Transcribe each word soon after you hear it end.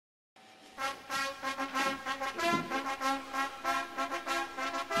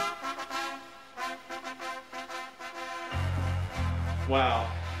Wow.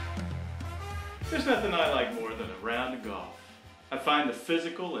 There's nothing I like more than a round of golf. I find the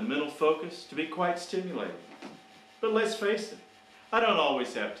physical and mental focus to be quite stimulating. But let's face it, I don't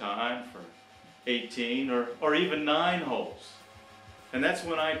always have time for 18 or even 9 holes. And that's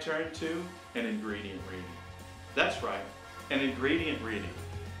when I turn to an ingredient reading. That's right, an ingredient reading.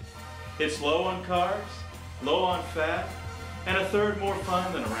 It's low on carbs, low on fat, and a third more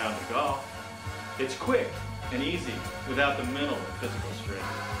fun than a round of golf. It's quick and easy without the mental and physical strain.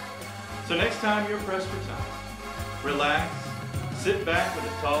 So next time you're pressed for time, relax, sit back with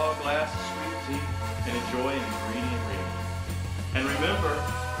a tall glass of sweet tea and enjoy an ingredient reading. And remember,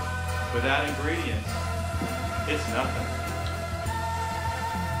 without ingredients, it's nothing.